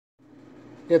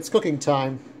it's cooking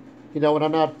time. You know, when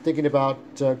I'm not thinking about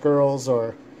girls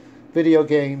or video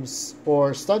games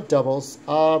or stunt doubles,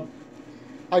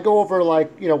 I go over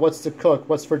like, you know, what's to cook,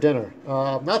 what's for dinner.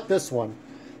 Not this one,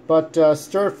 but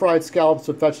stir-fried scallops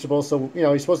with vegetables. So, you know,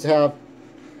 you're supposed to have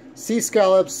sea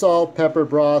scallops, salt, pepper,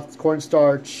 broth,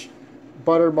 cornstarch,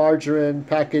 butter, margarine,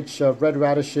 package of red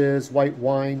radishes, white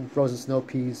wine, frozen snow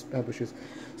peas, bamboo shoots.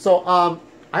 So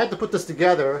I had to put this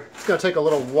together. It's going to take a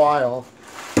little while.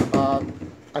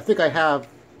 I think I have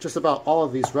just about all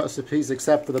of these recipes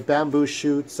except for the bamboo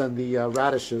shoots and the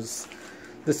radishes.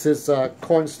 This is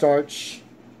cornstarch.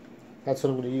 That's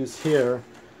what I'm going to use here.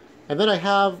 And then I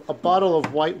have a bottle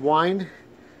of white wine.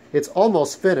 It's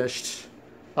almost finished.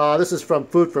 This is from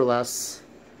Food for Less.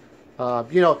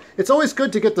 You know, it's always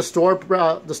good to get the store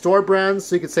brands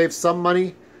so you can save some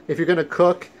money. If you're going to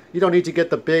cook, you don't need to get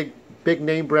the big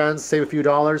name brands, save a few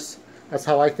dollars. That's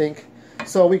how I think.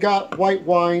 So we got white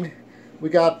wine, we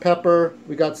got pepper,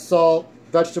 we got salt,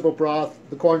 vegetable broth,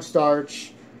 the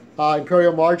cornstarch,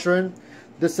 imperial margarine.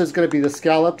 This is going to be the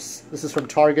scallops. This is from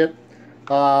Target.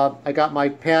 I got my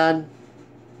pan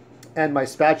and my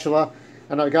spatula,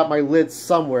 and I got my lid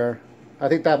somewhere. I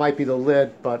think that might be the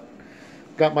lid, but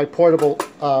got my portable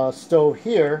stove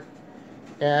here.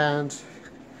 And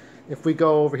if we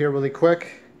go over here really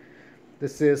quick,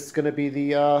 this is going to be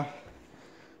the,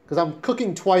 because I'm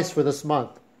cooking twice for this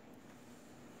month.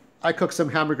 I cooked some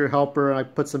hamburger helper and I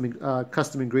put some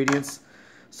custom ingredients.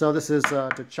 So this is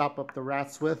to chop up the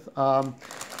rats with.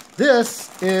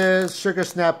 This is sugar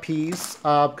snap peas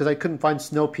because I couldn't find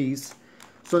snow peas.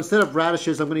 So instead of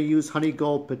radishes, I'm going to use honey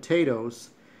gold potatoes.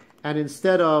 And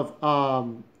instead of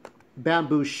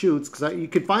bamboo shoots, because you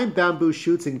can find bamboo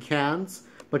shoots in cans,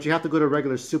 but you have to go to a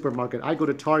regular supermarket. I go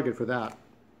to Target for that.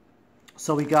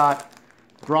 So we got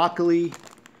broccoli,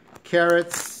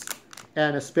 carrots,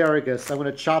 and asparagus. I'm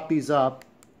going to chop these up.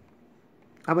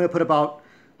 I'm going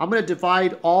to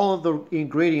divide all of the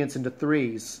ingredients into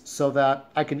threes so that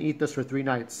I can eat this for 3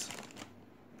 nights.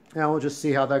 And we'll just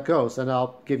see how that goes, and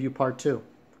I'll give you part 2.